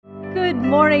Good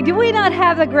morning. Do we not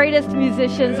have the greatest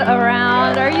musicians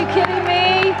around? Are you kidding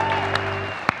me?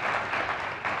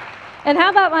 And how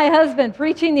about my husband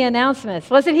preaching the announcements?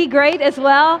 Wasn't he great as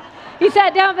well? He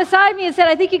sat down beside me and said,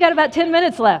 I think you got about 10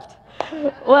 minutes left.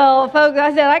 Well, folks, I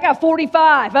said, I got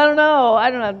 45. I don't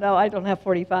know. No, I don't have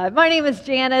 45. My name is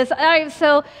Janice. I am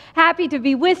so happy to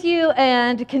be with you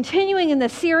and continuing in the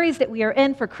series that we are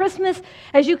in for Christmas.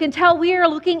 As you can tell, we are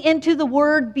looking into the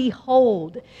word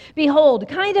behold. Behold,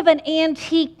 kind of an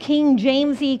antique King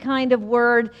Jamesy kind of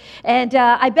word. And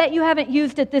I bet you haven't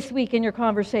used it this week in your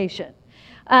conversation.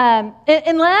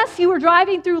 Unless you were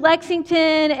driving through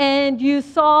Lexington and you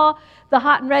saw the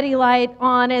hot and ready light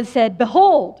on and said,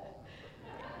 behold,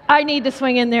 I need to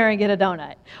swing in there and get a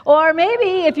donut. Or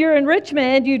maybe if you're in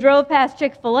Richmond, you drove past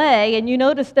Chick-fil-A and you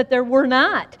noticed that there were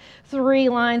not 3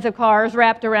 lines of cars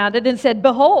wrapped around it and said,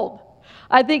 behold,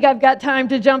 I think I've got time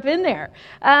to jump in there.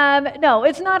 No,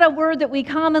 it's not a word that we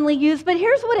commonly use, but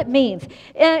here's what it means.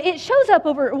 It shows up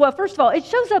first of all, it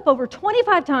shows up over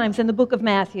 25 times in the book of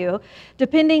Matthew,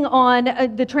 depending on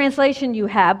the translation you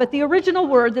have, but the original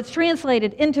word that's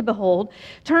translated into behold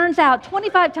turns out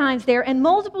 25 times there and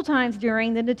multiple times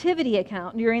during the nativity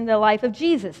account, during the life of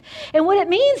Jesus. And what it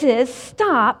means is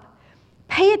stop,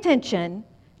 pay attention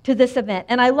to this event.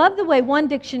 And I love the way one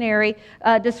dictionary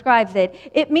describes it.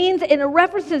 It means, and it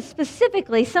references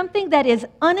specifically something that is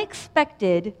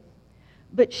unexpected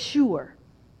but sure.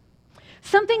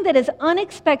 Something that is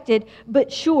unexpected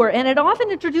but sure. And it often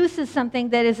introduces something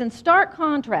that is in stark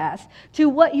contrast to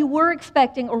what you were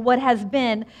expecting or what has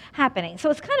been happening. So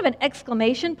it's kind of an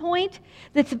exclamation point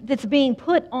that's being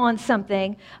put on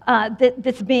something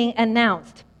that's being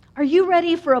announced. Are you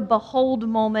ready for a behold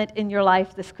moment in your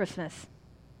life this Christmas?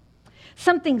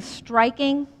 Something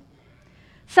striking,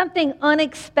 something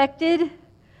unexpected,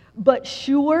 but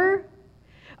sure.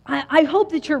 I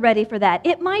hope that you're ready for that.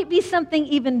 It might be something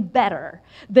even better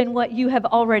than what you have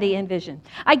already envisioned.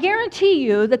 I guarantee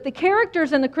you that the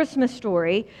characters in the Christmas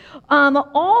story,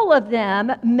 all of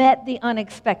them met the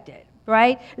unexpected.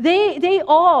 Right? They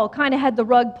all kind of had the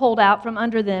rug pulled out from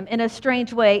under them in a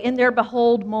strange way in their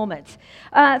behold moments.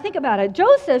 Think about it.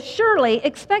 Joseph surely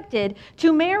expected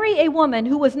to marry a woman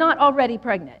who was not already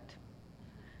pregnant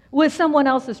with someone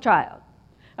else's child.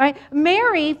 All right?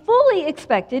 Mary fully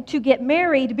expected to get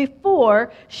married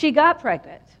before she got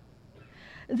pregnant.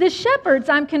 The shepherds,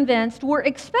 I'm convinced, were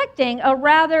expecting a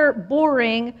rather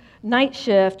boring night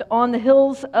shift on the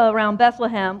hills around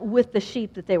Bethlehem with the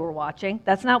sheep that they were watching.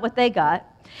 That's not what they got.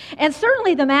 And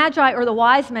certainly the Magi or the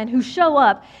wise men who show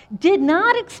up did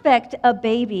not expect a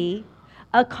baby,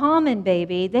 a common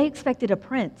baby. They expected a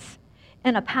prince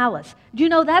in a palace. Do you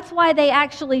know that's why they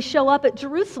actually show up at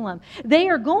Jerusalem? They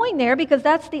are going there because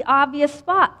that's the obvious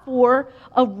spot for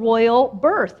a royal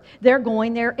birth. They're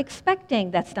going there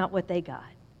expecting. That's not what they got.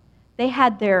 They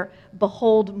had their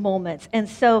behold moments. And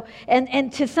so,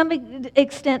 and to some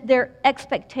extent, their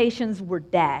expectations were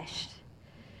dashed.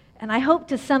 And I hope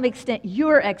to some extent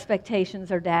your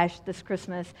expectations are dashed this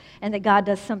Christmas and that God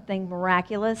does something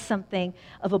miraculous, something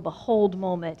of a behold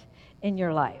moment in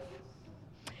your life.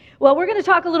 Well, we're going to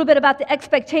talk a little bit about the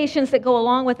expectations that go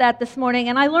along with that this morning.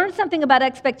 And I learned something about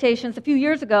expectations a few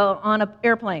years ago on an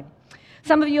airplane.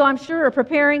 Some of you, I'm sure, are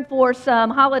preparing for some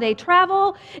holiday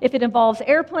travel. If it involves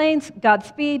airplanes,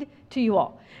 Godspeed to you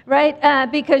all,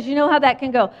 right? Because you know how that can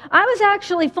go. I was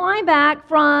actually flying back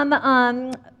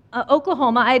from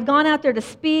Oklahoma. I had gone out there to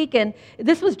speak, and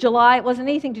this was July. It wasn't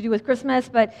anything to do with Christmas,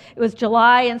 but it was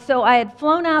July, and so I had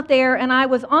flown out there, and I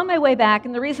was on my way back,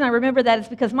 and the reason I remember that is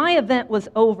because my event was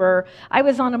over. I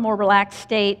was on a more relaxed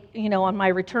state, on my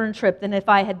return trip than if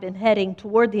I had been heading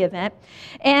toward the event,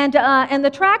 and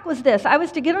the track was this. I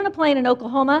was to get on a plane in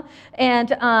Oklahoma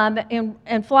and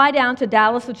fly down to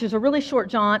Dallas, which is a really short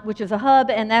jaunt, which is a hub,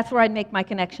 and that's where I'd make my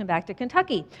connection back to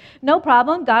Kentucky. No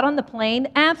problem. Got on the plane,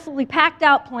 absolutely packed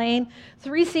out plane.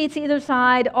 3 seats either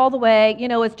side, all the way.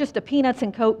 It's just a peanuts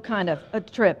and Coke kind of a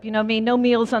trip. No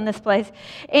meals on this place.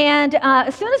 And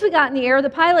as soon as we got in the air, the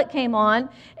pilot came on,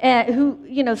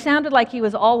 who, sounded like he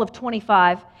was all of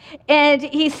 25. And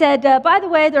he said, by the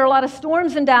way, there are a lot of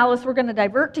storms in Dallas. We're going to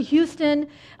divert to Houston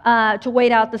to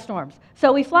wait out the storms.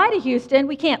 So we fly to Houston.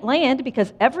 We can't land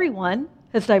because everyone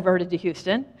has diverted to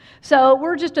Houston. So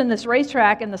we're just in this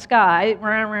racetrack in the sky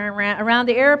around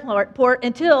the airport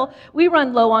until we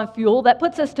run low on fuel. That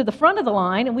puts us to the front of the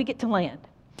line and we get to land.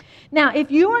 Now,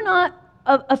 if you are not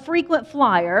a frequent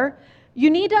flyer, you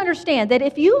need to understand that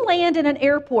if you land in an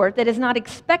airport that is not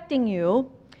expecting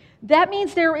you, that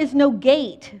means there is no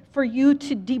gate for you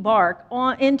to debark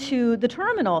into the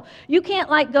terminal. You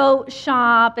can't go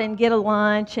shop and get a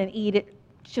lunch and eat it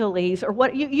Chili's or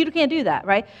what. You can't do that,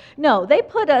 right? No, they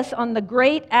put us on the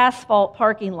great asphalt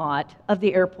parking lot of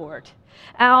the airport,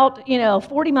 out,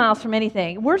 40 miles from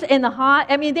anything. We're in the hot,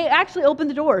 they actually opened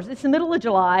the doors. It's the middle of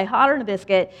July, hotter than a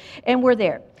biscuit, and we're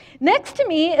there. Next to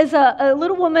me is a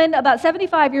little woman about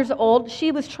 75 years old.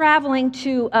 She was traveling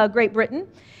to Great Britain,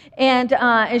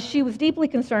 and she was deeply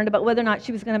concerned about whether or not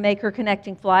she was going to make her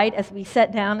connecting flight as we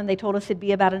sat down, and they told us it'd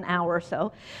be about an hour or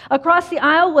so. Across the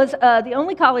aisle was the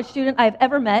only college student I've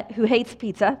ever met who hates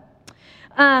pizza.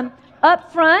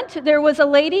 Up front, there was a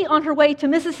lady on her way to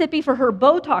Mississippi for her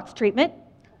Botox treatment.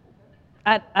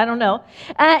 I don't know.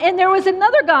 And there was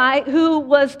another guy who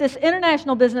was this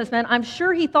international businessman. I'm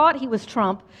sure he thought he was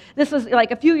Trump. This was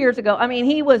like a few years ago.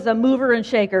 He was a mover and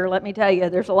shaker, let me tell you.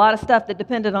 There's a lot of stuff that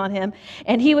depended on him,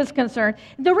 and he was concerned.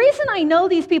 The reason I know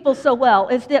these people so well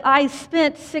is that I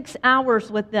spent 6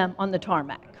 hours with them on the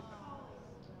tarmac.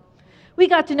 We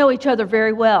got to know each other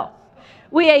very well.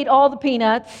 We ate all the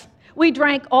peanuts. We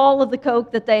drank all of the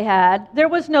Coke that they had. There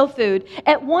was no food.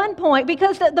 At one point,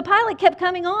 because the pilot kept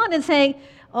coming on and saying,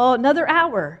 oh, another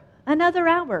hour, another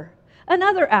hour,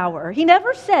 another hour. He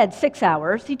never said 6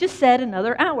 hours. He just said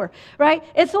another hour, right?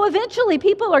 And so eventually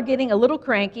people are getting a little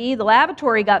cranky. The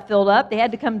lavatory got filled up. They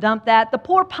had to come dump that. The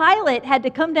poor pilot had to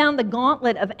come down the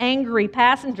gauntlet of angry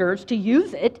passengers to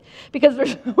use it because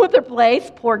there's no other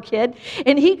place, poor kid.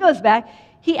 And he goes back.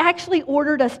 He actually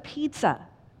ordered us pizza.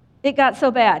 It got so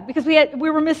bad because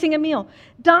we were missing a meal.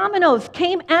 Domino's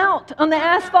came out on the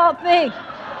asphalt thing.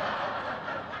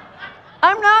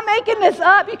 I'm not making this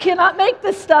up. You cannot make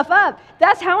this stuff up.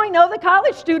 That's how I know the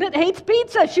college student hates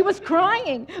pizza. She was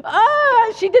crying.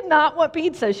 She did not want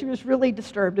pizza. She was really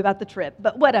disturbed about the trip,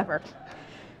 but whatever.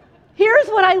 Here's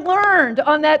what I learned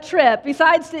on that trip,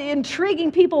 besides the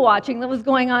intriguing people watching that was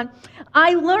going on.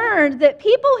 I learned that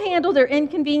people handle their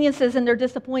inconveniences and their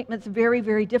disappointments very,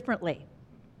 very differently.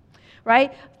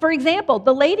 Right? For example,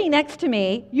 the lady next to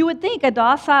me, you would think a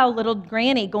docile little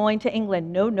granny going to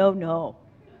England. No, no, no.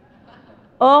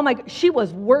 Oh my God, she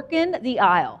was working the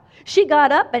aisle. She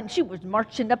got up and she was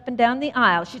marching up and down the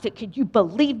aisle. She said, "Could you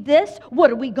believe this?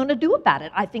 What are we going to do about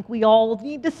it? I think we all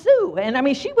need to sue."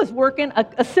 And she was working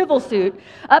a civil suit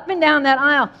up and down that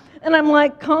aisle. And I'm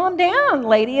like, calm down,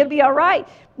 lady, it'll be all right.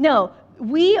 No.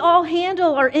 We all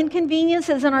handle our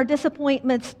inconveniences and our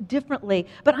disappointments differently,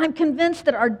 but I'm convinced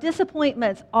that our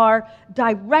disappointments are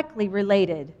directly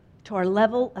related to our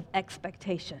level of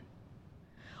expectation.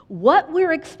 What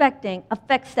we're expecting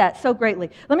affects that so greatly.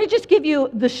 Let me just give you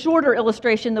the shorter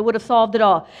illustration that would have solved it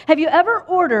all. Have you ever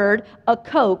ordered a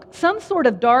Coke, some sort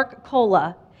of dark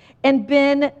cola, and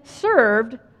been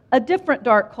served a different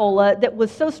dark cola that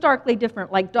was so starkly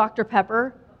different, like Dr.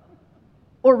 Pepper?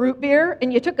 Or root beer,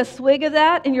 and you took a swig of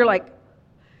that, and you're like,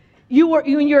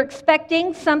 you're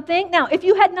expecting something. Now, if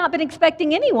you had not been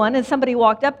expecting anyone, and somebody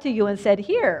walked up to you and said,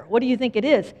 "Here, what do you think it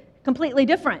is?" Completely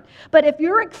different. But if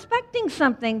you're expecting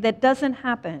something that doesn't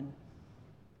happen,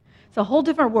 it's a whole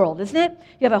different world, isn't it?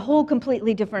 You have a whole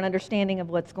completely different understanding of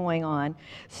what's going on.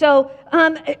 So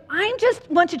I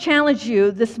just want to challenge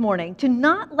you this morning to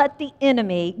not let the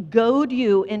enemy goad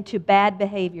you into bad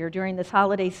behavior during this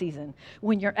holiday season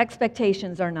when your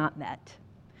expectations are not met.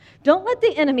 Don't let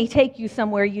the enemy take you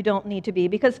somewhere you don't need to be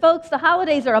because, folks, the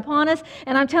holidays are upon us,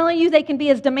 and I'm telling you, they can be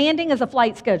as demanding as a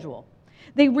flight schedule.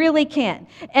 They really can,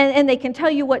 and they can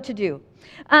tell you what to do.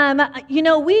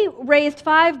 We raised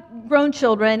 5 grown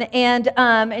children,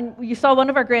 and you saw one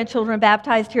of our grandchildren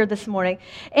baptized here this morning.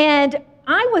 And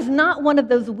I was not one of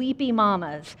those weepy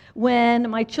mamas when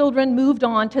my children moved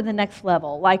on to the next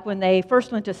level, like when they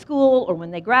first went to school or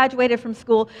when they graduated from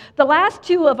school. The last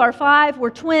 2 of our 5 were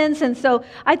twins, and so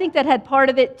I think that had part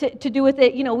of it to do with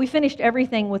it. We finished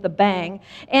everything with a bang.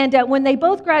 And when they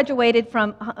both graduated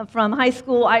from high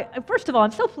school, first of all,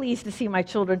 I'm so pleased to see my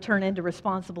children turn into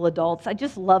responsible adults. I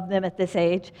just love them at this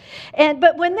age.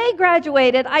 But when they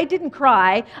graduated, I didn't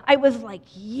cry. I was like,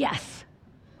 yes.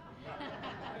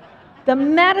 The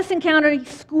Madison County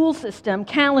school system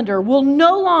calendar will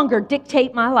no longer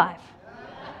dictate my life.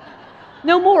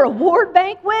 No more award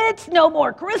banquets, no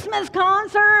more Christmas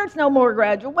concerts, no more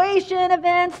graduation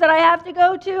events that I have to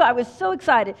go to. I was so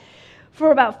excited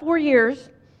for about 4 years,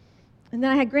 and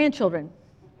then I had grandchildren.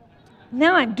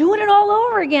 Now I'm doing it all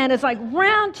over again. It's like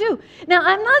round 2. Now,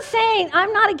 I'm not saying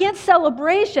I'm not against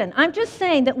celebration. I'm just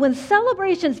saying that when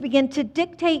celebrations begin to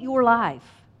dictate your life,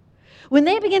 when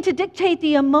they begin to dictate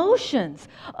the emotions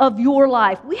of your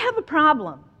life, we have a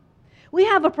problem. We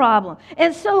have a problem.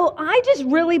 And so I just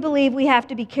really believe we have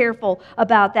to be careful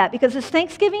about that because this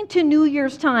Thanksgiving to New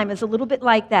Year's time is a little bit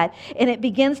like that. And it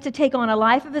begins to take on a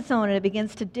life of its own and it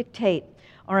begins to dictate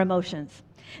our emotions.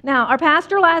 Now, our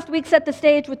pastor last week set the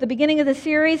stage with the beginning of the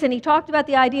series, and he talked about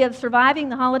the idea of surviving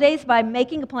the holidays by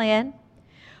making a plan,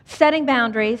 setting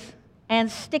boundaries, and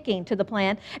sticking to the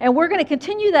plan. And we're going to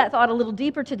continue that thought a little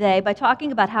deeper today by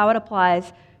talking about how it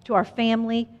applies to our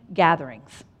family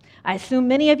gatherings. I assume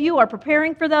many of you are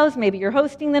preparing for those. Maybe you're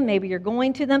hosting them, maybe you're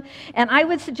going to them. And I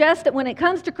would suggest that when it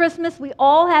comes to Christmas, we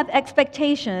all have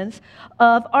expectations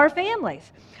of our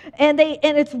families. And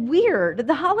it's weird.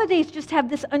 The holidays just have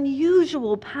this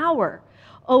unusual power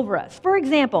over us. For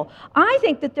example, I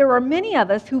think that there are many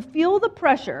of us who feel the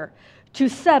pressure to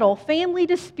settle family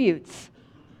disputes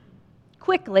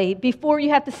quickly before you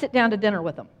have to sit down to dinner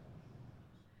with them,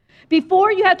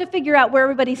 before you have to figure out where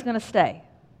everybody's going to stay.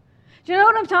 Do you know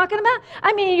what I'm talking about?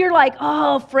 I mean, you're like,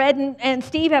 oh, Fred and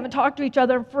Steve haven't talked to each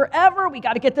other forever. We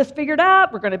got to get this figured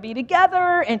out. We're going to be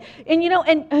together. And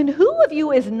who of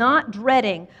you is not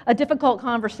dreading a difficult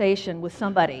conversation with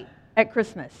somebody at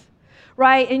Christmas,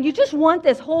 right? And you just want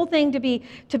this whole thing to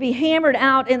be hammered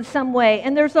out in some way.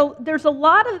 And there's a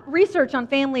lot of research on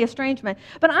family estrangement.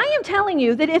 But I am telling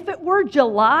you that if it were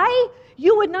July,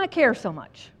 you would not care so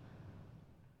much.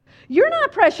 You're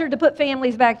not pressured to put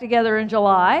families back together in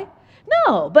July.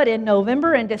 No, but in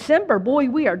November and December, boy,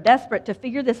 we are desperate to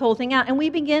figure this whole thing out. And we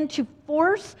begin to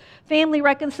force family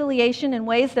reconciliation in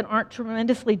ways that aren't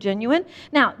tremendously genuine.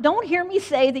 Now, don't hear me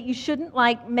say that you shouldn't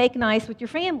make nice with your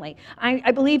family.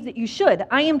 I believe that you should.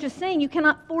 I am just saying you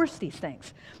cannot force these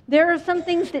things. There are some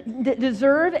things that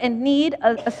deserve and need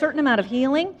a certain amount of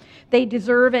healing. They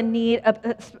deserve and need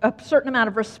a certain amount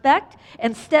of respect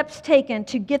and steps taken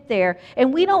to get there.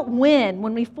 And we don't win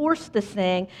when we force this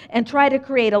thing and try to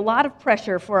create a lot of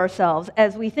pressure for ourselves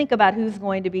as we think about who's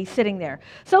going to be sitting there.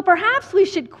 So perhaps we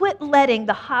should quit letting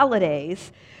the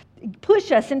holidays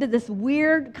push us into this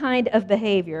weird kind of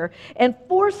behavior and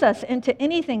force us into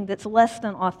anything that's less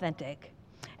than authentic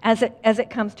as it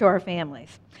comes to our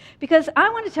families. Because I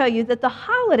want to tell you that the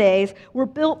holidays were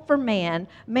built for man.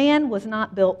 Man was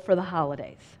not built for the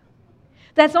holidays.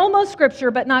 That's almost scripture,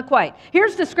 but not quite.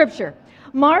 Here's the scripture.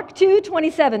 Mark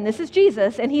 2:27, this is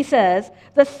Jesus, and he says,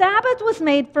 "The Sabbath was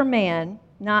made for man,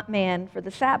 not man for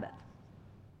the Sabbath."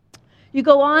 You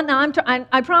go on, now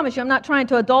I promise you I'm not trying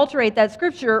to adulterate that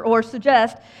scripture or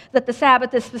suggest that the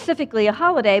Sabbath is specifically a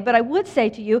holiday, but I would say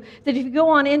to you that if you go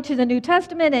on into the New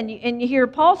Testament and you hear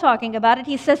Paul talking about it,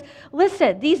 he says,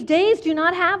 listen, these days do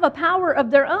not have a power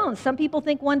of their own. Some people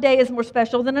think one day is more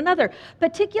special than another.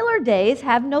 Particular days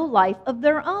have no life of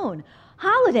their own.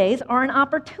 Holidays are an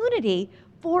opportunity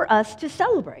for us to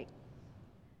celebrate.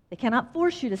 They cannot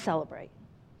force you to celebrate.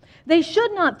 They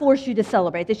should not force you to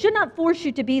celebrate. They should not force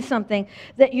you to be something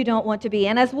that you don't want to be.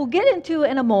 And as we'll get into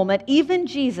in a moment, even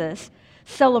Jesus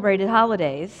celebrated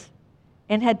holidays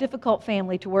and had difficult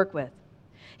family to work with.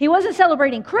 He wasn't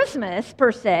celebrating Christmas,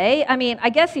 per se. I mean,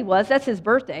 I guess he was. That's his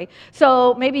birthday.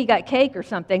 So maybe he got cake or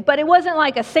something. But it wasn't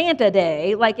like a Santa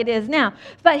day like it is now.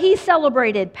 But he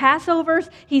celebrated Passovers.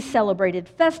 He celebrated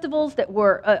festivals that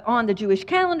were on the Jewish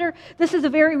calendar. This is a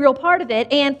very real part of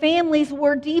it. And families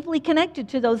were deeply connected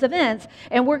to those events.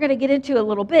 And we're going to get into a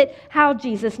little bit how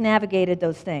Jesus navigated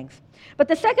those things. But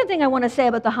the second thing I want to say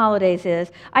about the holidays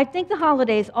is, I think the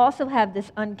holidays also have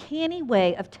this uncanny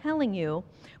way of telling you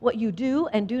what you do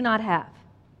and do not have.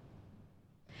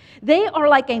 They are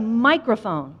like a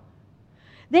microphone.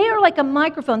 They are like a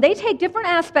microphone. They take different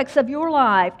aspects of your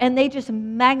life and they just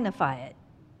magnify it.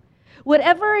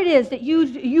 Whatever it is that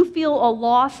you feel a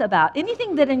loss about,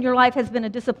 anything that in your life has been a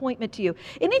disappointment to you,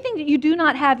 anything that you do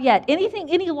not have yet,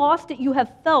 any loss that you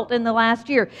have felt in the last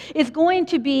year is going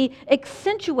to be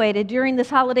accentuated during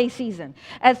this holiday season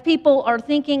as people are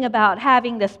thinking about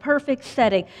having this perfect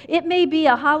setting. It may be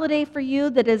a holiday for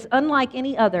you that is unlike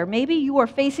any other. Maybe you are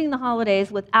facing the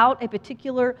holidays without a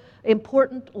particular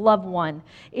important loved one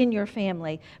in your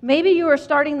family. Maybe you are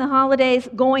starting the holidays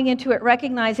going into it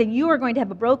recognizing you are going to have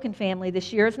a broken family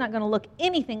this year. It's not going to look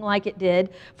anything like it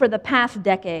did for the past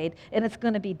decade, and it's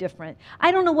going to be different.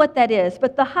 I don't know what that is,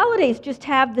 but the holidays just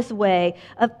have this way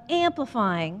of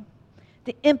amplifying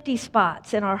the empty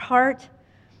spots in our heart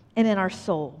and in our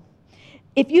soul.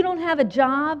 If you don't have a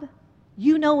job,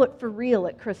 you know it for real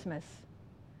at Christmas.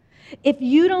 If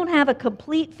you don't have a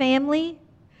complete family,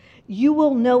 you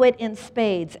will know it in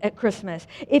spades at Christmas.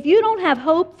 If you don't have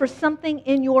hope for something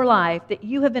in your life that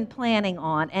you have been planning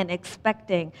on and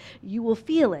expecting, you will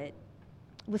feel it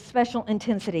with special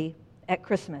intensity at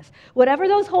Christmas. Whatever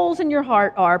those holes in your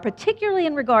heart are, particularly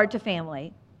in regard to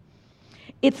family,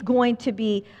 it's going to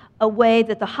be a way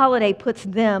that the holiday puts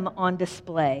them on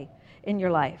display in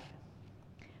your life.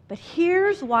 But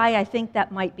here's why I think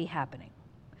that might be happening.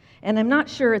 And I'm not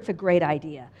sure it's a great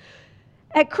idea.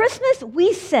 At Christmas,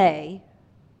 we say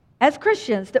as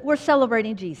Christians, that we're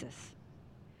celebrating Jesus.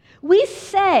 We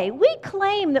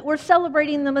claim that we're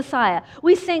celebrating the Messiah.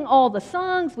 We sing all the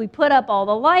songs, we put up all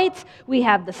the lights, we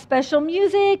have the special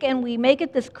music, and we make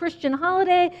it this Christian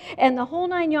holiday and the whole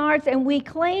 9 yards, and we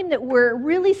claim that we're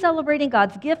really celebrating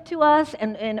God's gift to us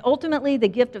and ultimately the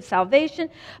gift of salvation.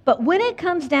 But when it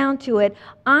comes down to it,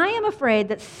 I am afraid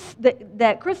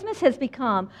that Christmas has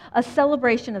become a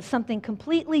celebration of something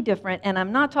completely different, and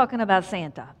I'm not talking about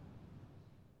Santa.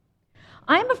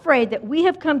 I'm afraid that we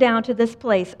have come down to this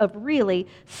place of really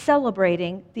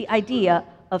celebrating the idea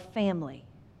of family.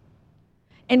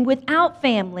 And without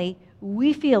family,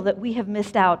 we feel that we have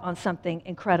missed out on something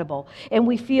incredible, and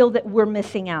we feel that we're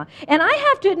missing out. And I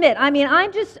have to admit, I'm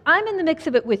in the mix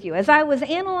of it with you. As I was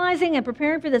analyzing and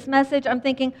preparing for this message, I'm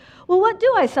thinking, well, what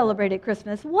do I celebrate at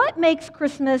Christmas? What makes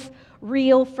Christmas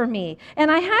real for me?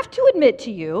 And I have to admit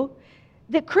to you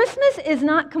that Christmas is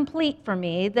not complete for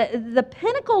me. The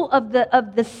pinnacle of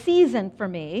the season for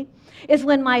me is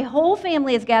when my whole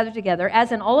family is gathered together,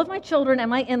 as in all of my children and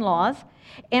my in-laws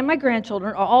and my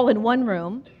grandchildren are all in one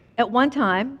room at one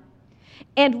time,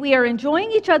 and we are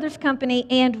enjoying each other's company,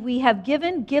 and we have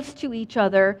given gifts to each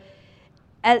other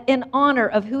in honor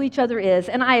of who each other is.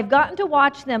 And I have gotten to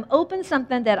watch them open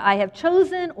something that I have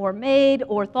chosen or made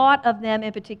or thought of them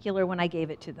in particular when I gave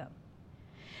it to them.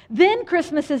 Then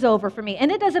Christmas is over for me.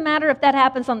 And it doesn't matter if that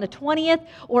happens on the 20th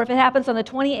or if it happens on the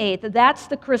 28th. That's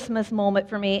the Christmas moment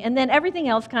for me. And then everything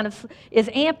else kind of is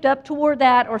amped up toward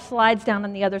that or slides down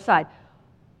on the other side.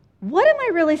 What am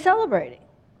I really celebrating?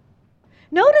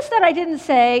 Notice that I didn't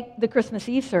say the Christmas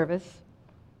Eve service.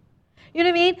 You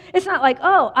know what I mean? It's not like,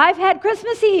 oh, I've had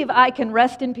Christmas Eve. I can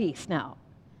rest in peace now.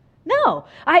 No,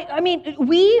 I mean,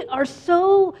 we are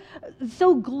so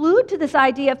glued to this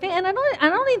idea of family, and I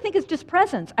don't even think it's just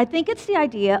presents. I think it's the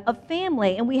idea of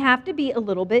family, and we have to be a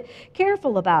little bit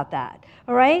careful about that,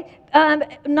 all right?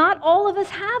 Not all of us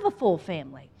have a full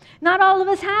family. Not all of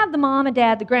us have the mom and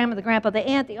dad, the grandma, the grandpa, the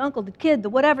aunt, the uncle, the kid, the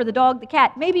whatever, the dog, the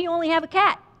cat. Maybe you only have a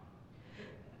cat.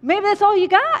 Maybe that's all you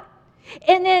got.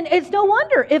 And then it's no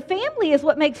wonder, if family is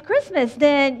what makes Christmas,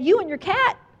 then you and your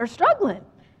cat are struggling.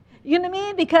 You know what I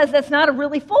mean? Because that's not a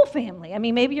really full family. I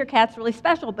mean, maybe your cat's really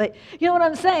special, but you know what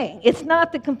I'm saying? It's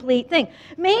not the complete thing.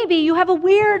 Maybe you have a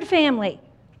weird family.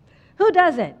 Who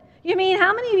doesn't? You mean,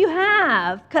 how many of you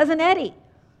have Cousin Eddie?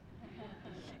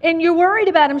 And you're worried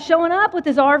about him showing up with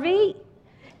his RV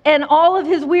and all of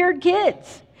his weird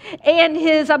kids and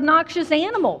his obnoxious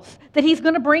animals that he's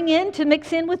going to bring in to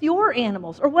mix in with your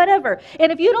animals or whatever.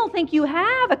 And if you don't think you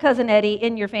have a Cousin Eddie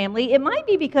in your family, it might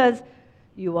be because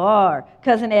you are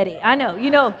Cousin Eddie. I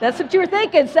know, that's what you were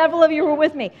thinking. Several of you were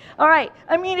with me. All right.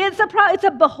 I mean, it's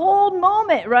a behold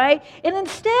moment, right? And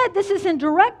instead, this is in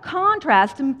direct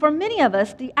contrast, and for many of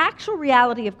us, the actual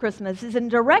reality of Christmas is in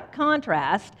direct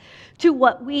contrast to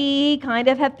what we kind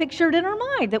of have pictured in our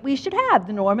mind that we should have,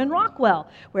 the Norman Rockwell,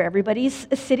 where everybody's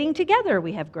sitting together.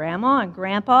 We have grandma and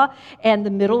grandpa and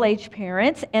the middle-aged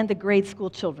parents and the grade school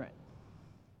children.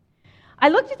 I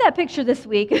looked at that picture this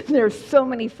week, and there's so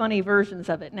many funny versions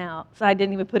of it now, so I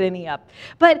didn't even put any up.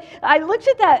 But I looked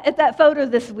at that photo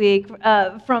this week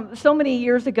from so many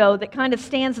years ago that kind of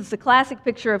stands as the classic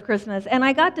picture of Christmas, and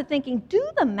I got to thinking, do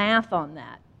the math on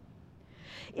that.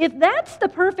 If that's the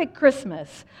perfect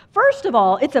Christmas, first of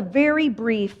all, it's a very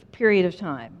brief period of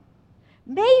time,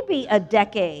 maybe a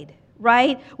decade,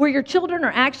 right? Where your children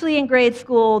are actually in grade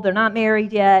school, they're not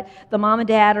married yet, the mom and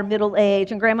dad are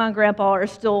middle-aged, and grandma and grandpa are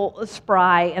still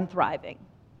spry and thriving.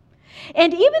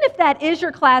 And even if that is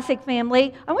your classic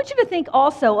family, I want you to think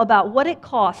also about what it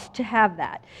costs to have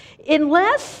that.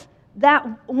 Unless that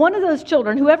one of those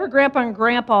children, whoever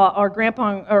grandpa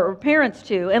or parents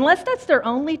to, unless that's their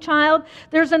only child,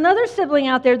 there's another sibling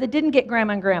out there that didn't get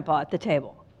grandma and grandpa at the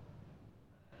table.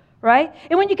 Right?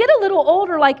 And when you get a little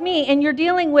older like me and you're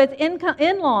dealing with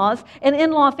in-laws and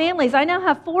in-law families, I now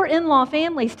have 4 in-law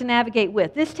families to navigate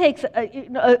with. This takes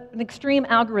an extreme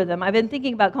algorithm. I've been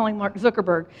thinking about calling Mark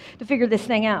Zuckerberg to figure this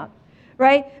thing out,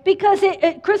 right? Because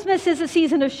Christmas is a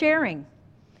season of sharing.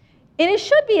 And it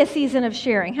should be a season of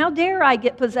sharing. How dare I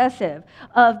get possessive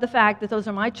of the fact that those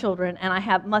are my children and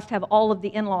I must have all of the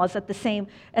in-laws at the same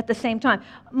time.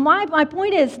 My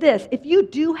point is this: if you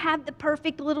do have the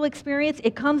perfect little experience,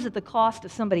 it comes at the cost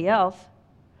of somebody else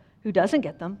who doesn't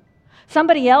get them.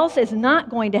 Somebody else is not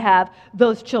going to have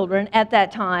those children at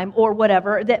that time or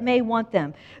whatever that may want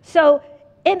them. So,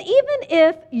 and even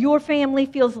if your family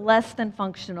feels less than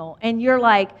functional and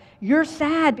you're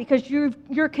sad because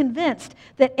you're convinced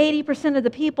that 80% of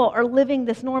the people are living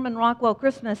this Norman Rockwell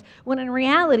Christmas, when in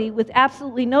reality, with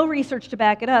absolutely no research to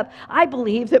back it up, I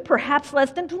believe that perhaps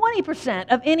less than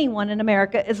 20% of anyone in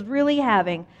America is really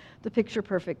having the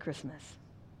picture-perfect Christmas.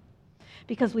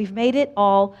 Because we've made it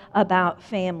all about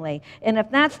family. And if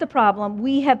that's the problem,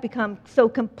 we have become so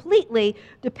completely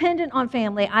dependent on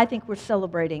family, I think we're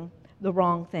celebrating the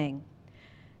wrong thing.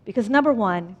 Because number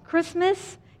one,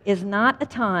 Christmas is not a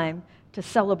time to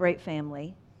celebrate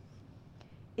family.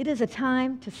 It is a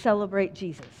time to celebrate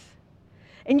Jesus.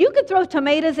 And you could throw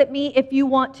tomatoes at me if you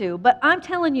want to, but I'm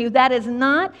telling you that is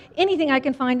not anything I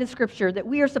can find in Scripture, that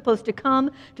we are supposed to come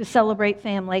to celebrate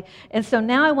family. And so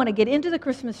now I want to get into the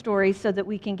Christmas story so that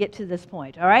we can get to this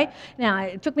point, all right? Now,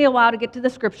 it took me a while to get to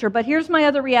the Scripture, but here's my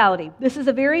other reality. This is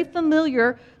a very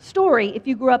familiar story if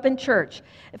you grew up in church.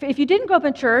 If you didn't grow up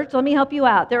in church, let me help you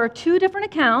out. There are two different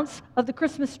accounts of the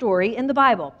Christmas story in the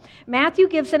Bible. Matthew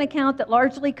gives an account that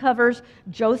largely covers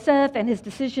Joseph and his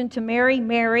decision to marry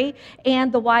Mary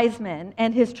and the wise men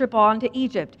and his trip on to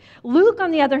Egypt. Luke,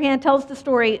 on the other hand, tells the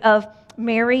story of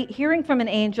Mary hearing from an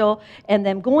angel and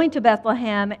them going to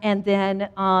Bethlehem and then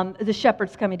the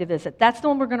shepherds coming to visit. That's the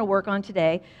one we're going to work on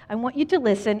today. I want you to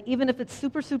listen, even if it's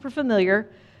super, super familiar.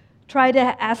 Try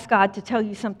to ask God to tell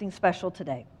you something special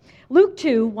today. Luke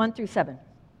 2, 1 through 7.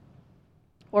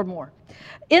 Or more.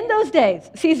 In those days,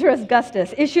 Caesar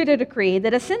Augustus issued a decree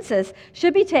that a census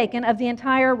should be taken of the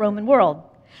entire Roman world.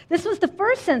 This was the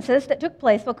first census that took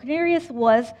place while Quirinius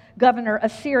was governor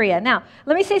of Syria. Now,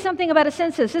 let me say something about a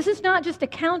census. This is not just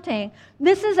accounting.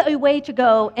 This is a way to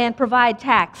go and provide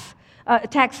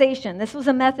taxation. This was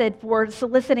a method for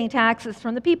soliciting taxes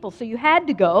from the people. So you had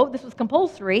to go. This was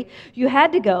compulsory. You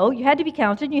had to go. You had to be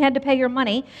counted. You had to pay your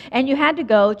money. And you had to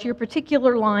go to your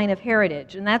particular line of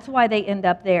heritage. And that's why they end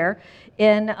up there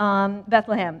in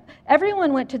Bethlehem.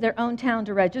 Everyone went to their own town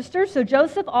to register. So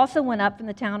Joseph also went up from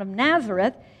the town of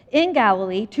Nazareth in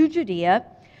Galilee to Judea,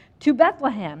 to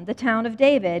Bethlehem, the town of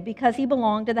David, because he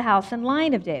belonged to the house and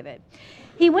line of David.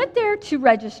 He went there to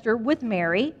register with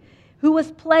Mary, who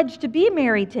was pledged to be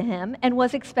married to him and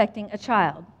was expecting a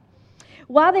child.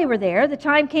 While they were there, the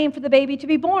time came for the baby to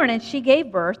be born, and she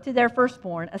gave birth to their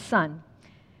firstborn, a son.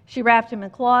 She wrapped him in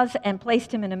cloths and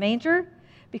placed him in a manger,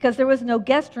 because there was no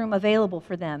guest room available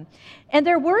for them. And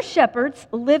there were shepherds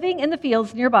living in the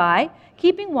fields nearby,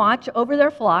 keeping watch over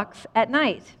their flocks at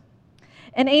night.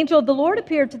 An angel of the Lord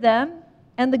appeared to them,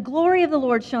 and the glory of the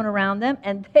Lord shone around them,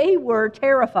 and they were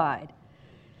terrified.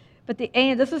 But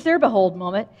this was their behold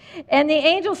moment. And the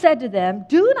angel said to them,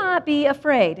 "Do not be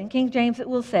afraid." In King James it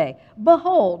will say,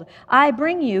 "Behold, I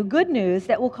bring you good news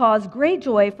that will cause great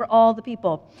joy for all the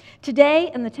people.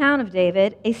 Today in the town of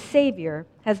David, a Savior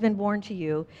has been born to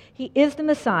you. He is the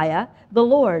Messiah, the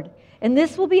Lord. And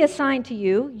this will be a sign to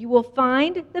you. You will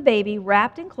find the baby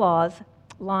wrapped in cloths,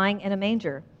 lying in a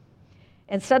manger."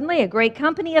 And suddenly a great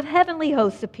company of heavenly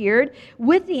hosts appeared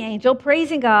with the angel,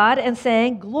 praising God and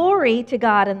saying, "Glory to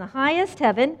God in the highest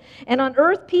heaven, and on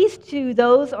earth peace to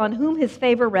those on whom his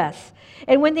favor rests."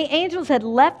 And when the angels had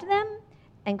left them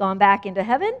and gone back into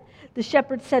heaven, the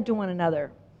shepherds said to one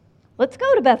another, "Let's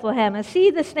go to Bethlehem and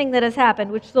see this thing that has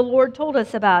happened, which the Lord told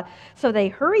us about." So they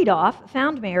hurried off,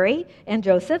 found Mary and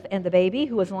Joseph and the baby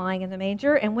who was lying in the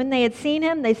manger. And when they had seen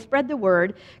him, they spread the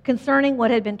word concerning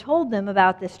what had been told them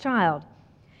about this child.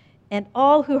 And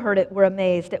all who heard it were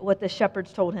amazed at what the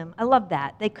shepherds told him. I love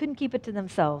that. They couldn't keep it to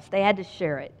themselves. They had to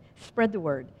share it, spread the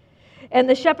word. And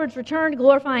the shepherds returned,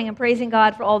 glorifying and praising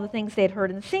God for all the things they had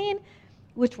heard and seen,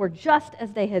 which were just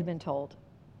as they had been told.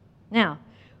 Now,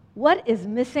 what is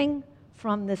missing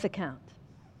from this account?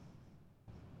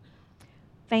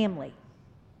 Family.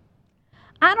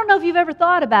 I don't know if you've ever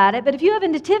thought about it, but if you have a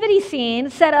nativity scene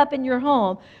set up in your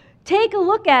home, take a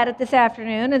look at it this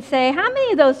afternoon and say, how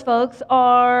many of those folks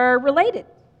are related?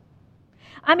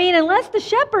 I mean, unless the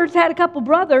shepherds had a couple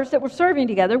brothers that were serving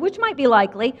together, which might be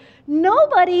likely,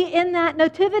 nobody in that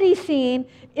nativity scene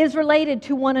is related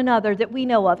to one another that we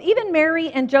know of. Even Mary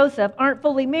and Joseph aren't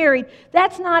fully married.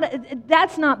 That's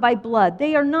not by blood.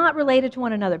 They are not related to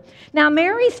one another. Now,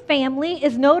 Mary's family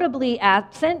is notably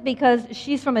absent because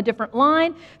she's from a different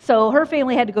line, so her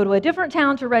family had to go to a different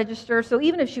town to register. So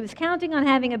even if she was counting on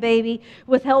having a baby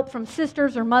with help from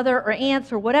sisters or mother or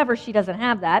aunts or whatever, she doesn't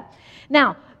have that.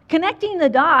 Now, connecting the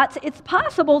dots, it's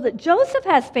possible that Joseph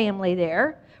has family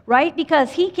there, right?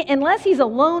 Because unless he's a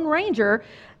lone ranger,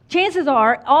 chances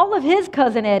are all of his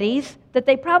cousin Eddies that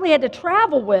they probably had to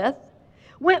travel with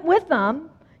went with them,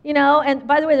 and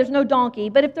by the way, there's no donkey,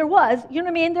 but if there was, you know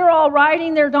what I mean? They're all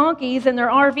riding their donkeys and their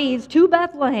RVs to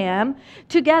Bethlehem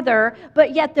together,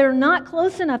 but yet they're not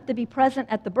close enough to be present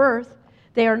at the birth.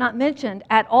 They are not mentioned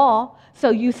at all. So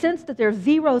you sense that there's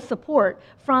zero support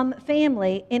from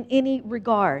family in any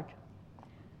regard.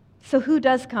 So who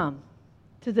does come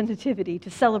to the Nativity to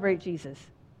celebrate Jesus?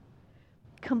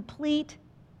 Complete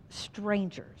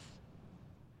strangers.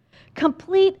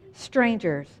 Complete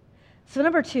strangers. So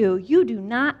number 2, you do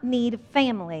not need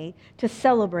family to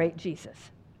celebrate Jesus.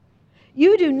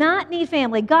 You do not need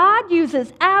family. God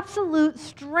uses absolute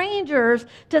strangers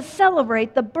to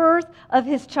celebrate the birth of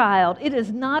his child. It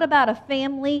is not about a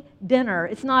family dinner.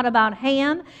 It's not about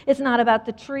ham. It's not about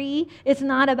the tree. It's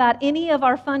not about any of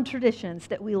our fun traditions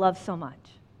that we love so much.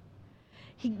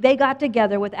 They got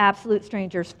together with absolute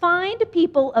strangers. Find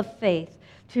people of faith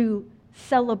to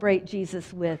celebrate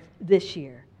Jesus with this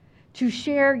year, to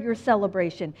share your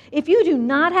celebration. If you do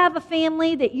not have a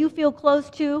family that you feel close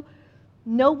to,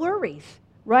 no worries,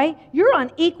 right? You're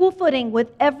on equal footing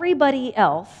with everybody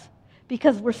else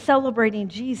because we're celebrating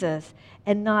Jesus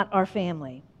and not our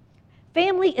family.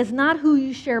 Family is not who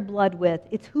you share blood with,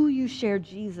 it's who you share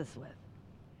Jesus with.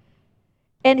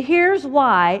 And here's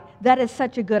why that is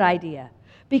such a good idea.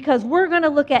 Because we're going to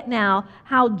look at now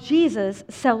how Jesus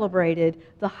celebrated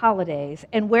the holidays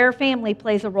and where family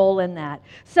plays a role in that.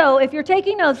 So if you're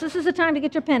taking notes, this is the time to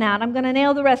get your pen out. I'm going to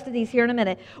nail the rest of these here in a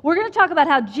minute. We're going to talk about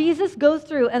how Jesus goes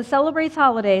through and celebrates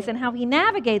holidays and how he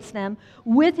navigates them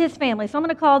with his family. So I'm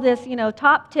going to call this,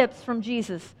 top tips from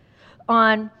Jesus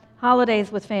on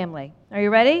holidays with family. Are you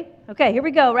ready? Okay, here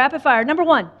we go. Rapid fire. Number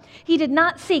 1, he did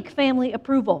not seek family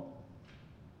approval.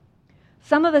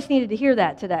 Some of us needed to hear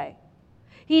that today.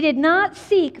 He did not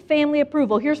seek family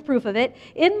approval. Here's proof of it.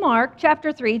 In Mark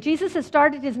chapter 3, Jesus has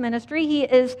started his ministry. He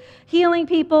is healing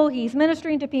people. He's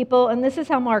ministering to people. And this is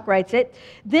how Mark writes it.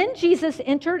 Then Jesus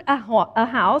entered a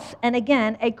house, and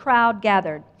again a crowd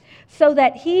gathered, so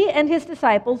that he and his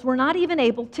disciples were not even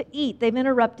able to eat. They've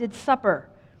interrupted supper.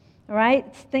 All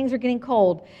right? Things are getting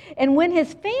cold. And when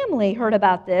his family heard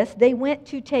about this, they went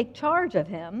to take charge of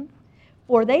him,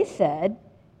 for they said,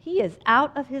 he is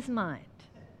out of his mind.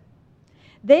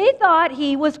 They thought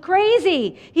he was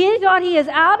crazy. He thought he is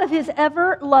out of his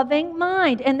ever-loving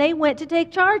mind, and they went to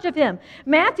take charge of him.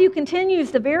 Matthew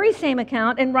continues the very same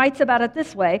account and writes about it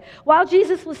this way. While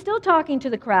Jesus was still talking to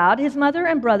the crowd, his mother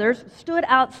and brothers stood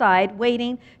outside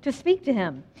waiting to speak to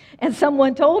him. And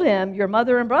someone told him, your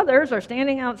mother and brothers are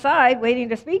standing outside waiting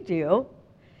to speak to you.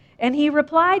 And he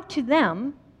replied to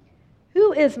them,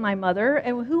 who is my mother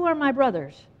and who are my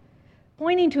brothers?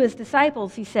 Pointing to his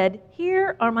disciples, he said,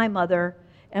 here are my mother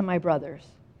and my brothers.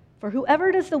 For whoever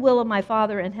does the will of my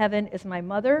Father in heaven is my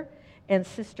mother and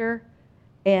sister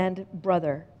and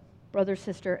brother. Brother,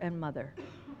 sister, and mother.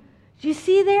 Do you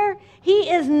see there? He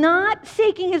is not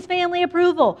seeking his family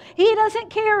approval. He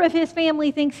doesn't care if his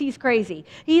family thinks he's crazy.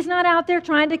 He's not out there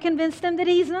trying to convince them that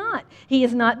he's not. He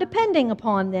is not depending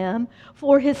upon them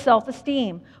for his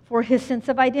self-esteem, for his sense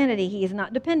of identity. He is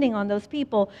not depending on those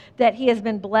people that he has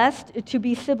been blessed to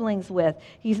be siblings with.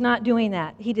 He's not doing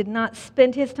that. He did not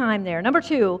spend his time there. Number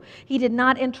 2, he did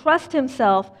not entrust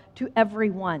himself to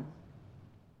everyone.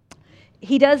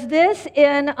 He does this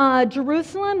in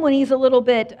Jerusalem when he's a little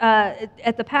bit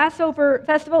at the Passover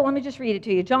festival. Let me just read it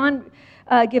to you. John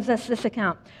gives us this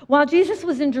account. While Jesus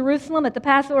was in Jerusalem at the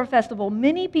Passover festival,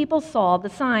 many people saw the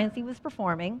signs he was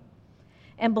performing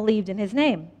and believed in his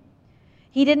name.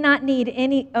 He did not need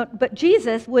any, but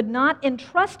Jesus would not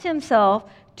entrust himself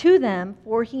to them,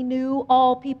 for he knew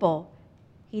all people.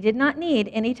 He did not need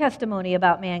any testimony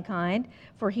about mankind,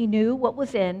 for he knew what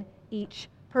was in each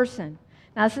person.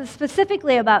 Now, this is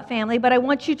specifically about family, but I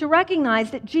want you to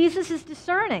recognize that Jesus is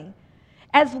discerning,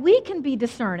 as we can be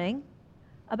discerning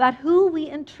about who we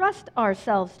entrust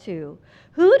ourselves to.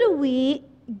 Who do we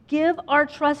give our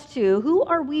trust to? Who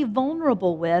are we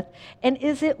vulnerable with? And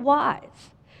is it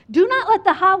wise? Do not let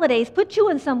the holidays put you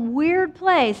in some weird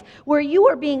place where you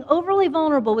are being overly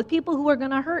vulnerable with people who are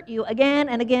going to hurt you again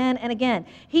and again and again.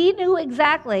 He knew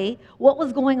exactly what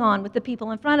was going on with the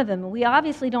people in front of him. And we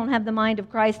obviously don't have the mind of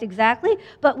Christ exactly,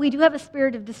 but we do have a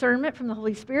spirit of discernment from the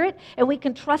Holy Spirit, and we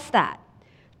can trust that.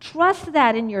 Trust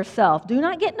that in yourself. Do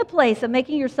not get in a place of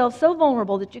making yourself so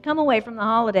vulnerable that you come away from the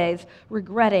holidays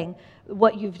regretting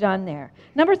what you've done there.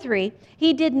 Number 3,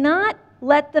 he did not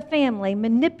let the family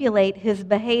manipulate his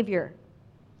behavior.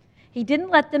 He didn't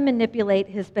let them manipulate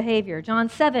his behavior. John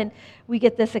 7, we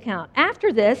get this account.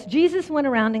 After this, Jesus went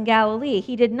around in Galilee.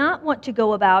 He did not want to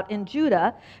go about in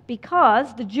Judah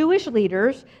because the Jewish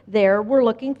leaders there were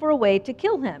looking for a way to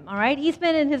kill him. All right? He's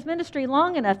been in his ministry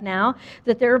long enough now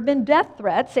that there have been death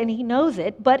threats, and he knows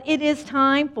it, but it is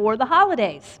time for the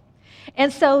holidays.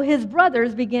 And so his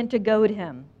brothers begin to goad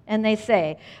him. And they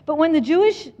say, but when the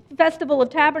Jewish festival of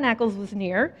tabernacles was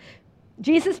near,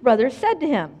 Jesus' brothers said to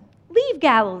him, leave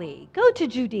Galilee, go to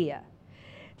Judea.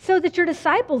 so that your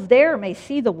disciples there may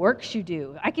see the works you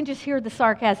do. I can just hear the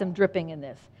sarcasm dripping in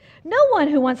this. No one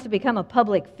who wants to become a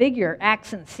public figure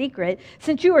acts in secret.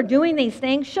 Since you are doing these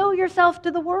things, show yourself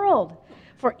to the world.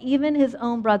 For even his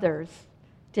own brothers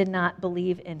did not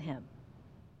believe in him.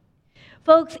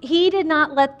 Folks, he did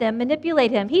not let them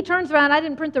manipulate him. He turns around, I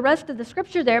didn't print the rest of the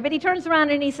scripture there, but he turns around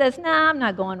and he says, nah, I'm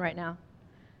not going right now.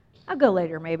 I'll go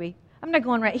later maybe. I'm not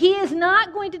going right. He is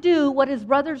not going to do what his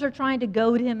brothers are trying to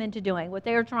goad him into doing, what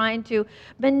they are trying to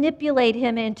manipulate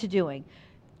him into doing.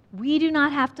 We do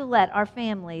not have to let our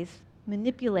families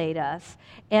manipulate us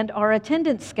and our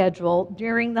attendance schedule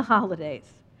during the holidays.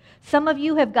 Some of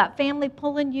you have got family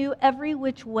pulling you every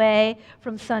which way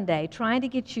from Sunday, trying to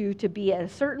get you to be at a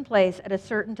certain place at a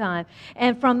certain time.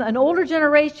 And from an older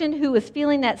generation who is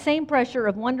feeling that same pressure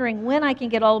of wondering when I can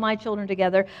get all of my children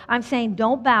together, I'm saying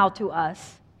don't bow to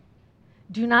us.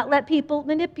 Do not let people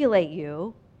manipulate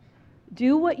you.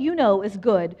 Do what you know is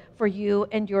good for you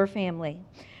and your family.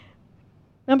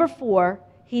 Number 4,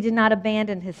 he did not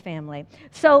abandon his family.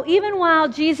 So even while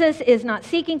Jesus is not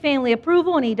seeking family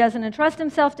approval and he doesn't entrust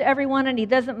himself to everyone and he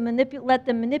doesn't let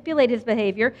them manipulate his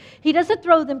behavior, he doesn't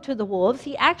throw them to the wolves.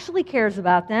 He actually cares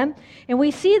about them. And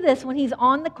we see this when he's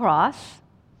on the cross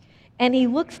and he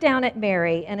looks down at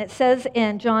Mary. And it says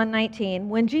in John 19,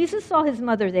 when Jesus saw his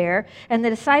mother there and the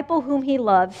disciple whom he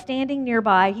loved standing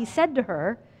nearby, he said to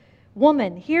her,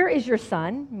 "Woman, here is your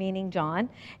son," meaning John,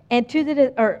 and to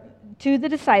the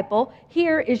disciple,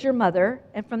 "Here is your mother."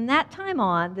 And from that time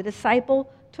on, the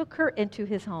disciple took her into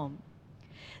his home.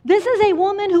 This is a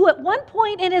woman who at one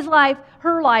point in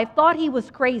her life, thought he was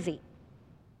crazy,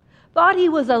 thought he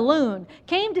was a loon,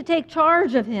 came to take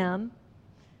charge of him.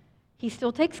 He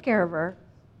still takes care of her.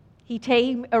 He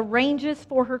arranges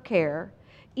for her care,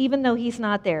 even though he's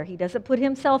not there. He doesn't put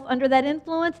himself under that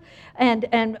influence,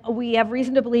 and we have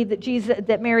reason to believe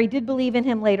that Mary did believe in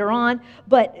him later on,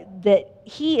 but that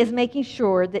he is making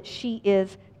sure that she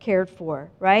is cared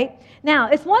for, right? Now,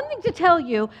 it's one thing to tell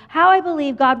you how I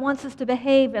believe God wants us to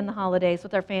behave in the holidays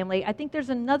with our family. I think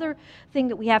there's another thing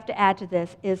that we have to add to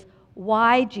this is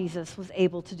why Jesus was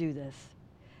able to do this.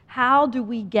 How do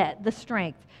we get the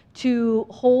strength to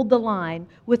hold the line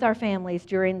with our families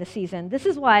during the season? This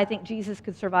is why I think Jesus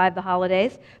could survive the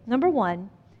holidays. Number 1,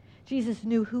 Jesus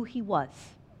knew who he was.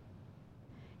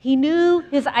 He knew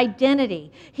his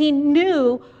identity. He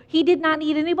knew he did not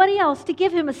need anybody else to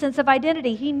give him a sense of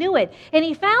identity. He knew it. And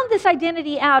he found this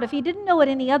identity out, if he didn't know it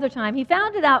any other time, he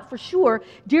found it out for sure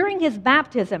during his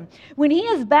baptism. When he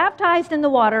is baptized in the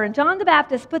water and John the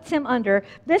Baptist puts him under,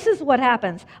 this is what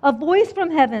happens. A voice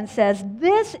from heaven says,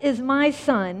 "This is my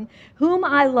son, whom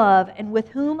I love and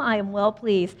with whom I am well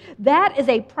pleased." That is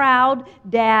a proud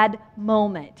dad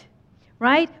moment,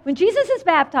 right? When Jesus is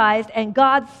baptized and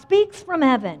God speaks from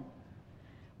heaven,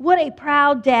 what a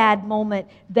proud dad moment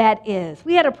that is.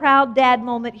 We had a proud dad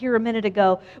moment here a minute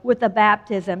ago with the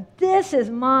baptism. This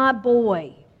is my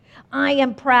boy. I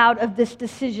am proud of this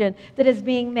decision that is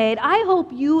being made. I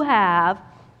hope you have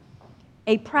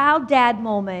a proud dad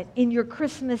moment in your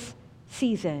Christmas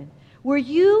season where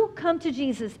you come to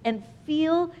Jesus and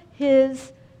feel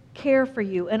his care for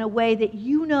you in a way that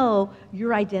you know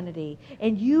your identity.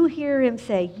 And you hear him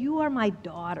say, "You are my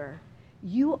daughter.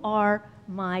 You are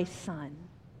my son."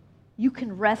 You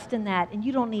can rest in that, and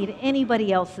you don't need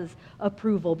anybody else's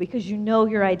approval because you know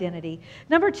your identity.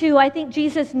 Number 2, I think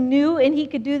Jesus knew, and he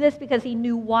could do this because he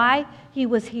knew why he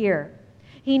was here.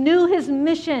 He knew his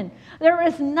mission. There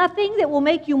is nothing that will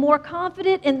make you more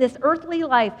confident in this earthly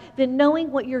life than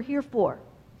knowing what you're here for.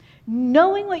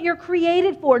 Knowing what you're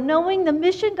created for, knowing the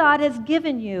mission God has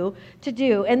given you to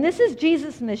do. And this is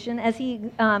Jesus' mission as he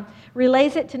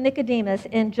relays it to Nicodemus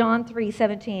in John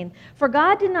 3:17. For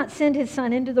God did not send his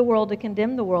son into the world to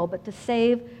condemn the world, but to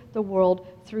save the world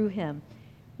through him.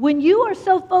 When you are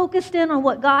so focused in on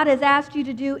what God has asked you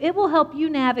to do, it will help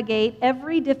you navigate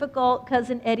every difficult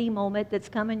Cousin Eddie moment that's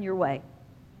coming your way.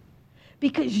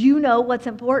 Because you know what's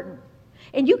important.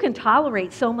 And you can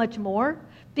tolerate so much more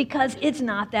because it's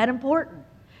not that important.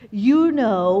 You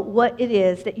know what it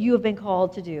is that you have been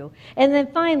called to do. And then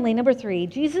finally, number 3,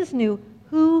 Jesus knew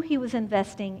who he was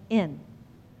investing in,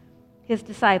 his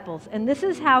disciples. And this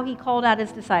is how he called out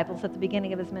his disciples at the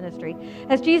beginning of his ministry.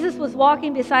 As Jesus was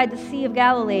walking beside the Sea of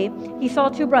Galilee, he saw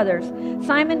 2 brothers,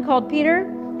 Simon called Peter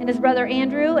and his brother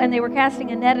Andrew, and they were casting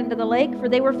a net into the lake, for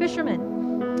they were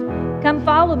fishermen. "Come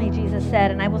follow me," Jesus said,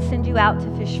 "and I will send you out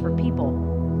to fish for people."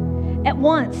 At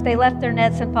once they left their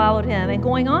nets and followed him. And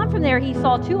going on from there, he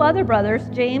saw 2 other brothers,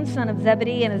 James, son of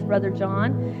Zebedee, and his brother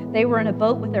John. They were in a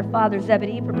boat with their father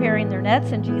Zebedee, preparing their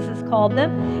nets, and Jesus called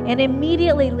them, and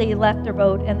immediately left their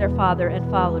boat and their father and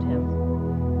followed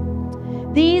him.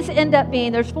 These end up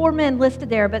being, there's 4 men listed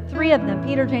there, but 3 of them,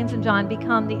 Peter, James, and John,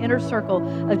 become the inner circle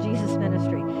of Jesus'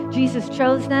 ministry. Jesus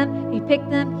chose them, he picked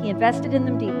them, he invested in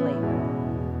them deeply.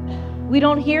 We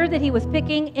don't hear that he was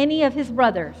picking any of his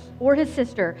brothers or his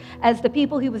sister as the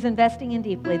people he was investing in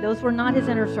deeply. Those were not his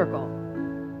inner circle,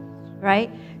 right?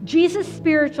 Jesus'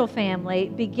 spiritual family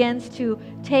begins to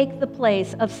take the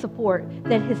place of support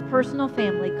that his personal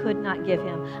family could not give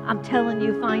him. I'm telling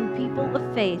you, find people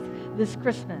of faith this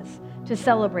Christmas to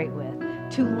celebrate with,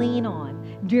 to lean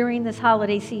on during this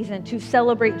holiday season, to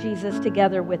celebrate Jesus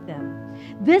together with them.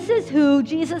 This is who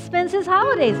Jesus spends his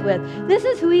holidays with. This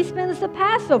is who he spends the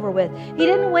Passover with. He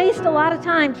didn't waste a lot of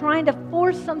time trying to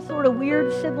force some sort of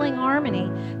weird sibling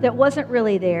harmony that wasn't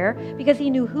really there, because he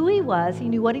knew who he was, he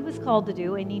knew what he was called to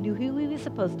do, and he knew who he was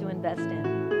supposed to invest in.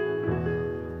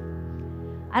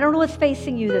 I don't know what's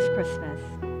facing you this Christmas.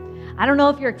 I don't know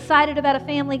if you're excited about a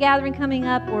family gathering coming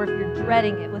up or if you're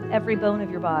dreading it with every bone of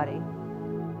your body.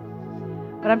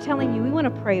 But I'm telling you, we want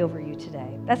to pray over you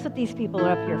today. That's what these people are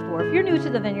up here for. If you're new to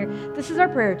the Vineyard, this is our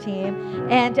prayer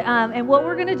team. And what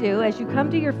we're going to do as you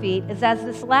come to your feet is, as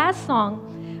this last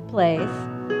song plays,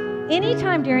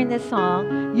 anytime during this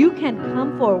song, you can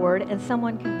come forward and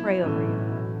someone can pray over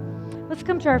you. Let's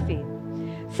come to our feet.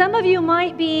 Some of you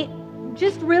might be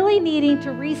just really needing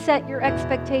to reset your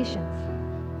expectations.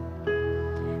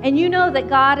 And you know that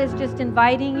God is just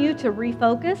inviting you to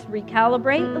refocus,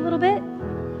 recalibrate a little bit.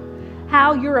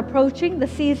 How you're approaching the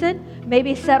season,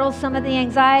 maybe settle some of the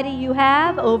anxiety you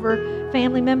have over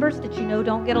family members that you know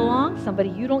don't get along, somebody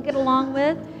you don't get along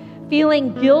with,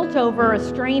 feeling guilt over a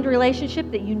strained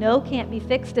relationship that you know can't be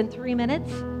fixed in 3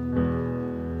 minutes,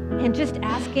 and just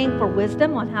asking for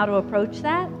wisdom on how to approach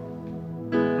that.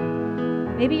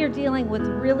 Maybe you're dealing with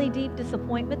really deep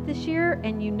disappointment this year,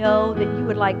 and you know that you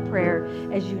would like prayer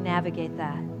as you navigate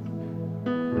that.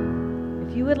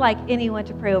 If you would like anyone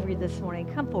to pray over you this morning,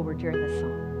 come forward during this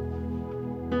song.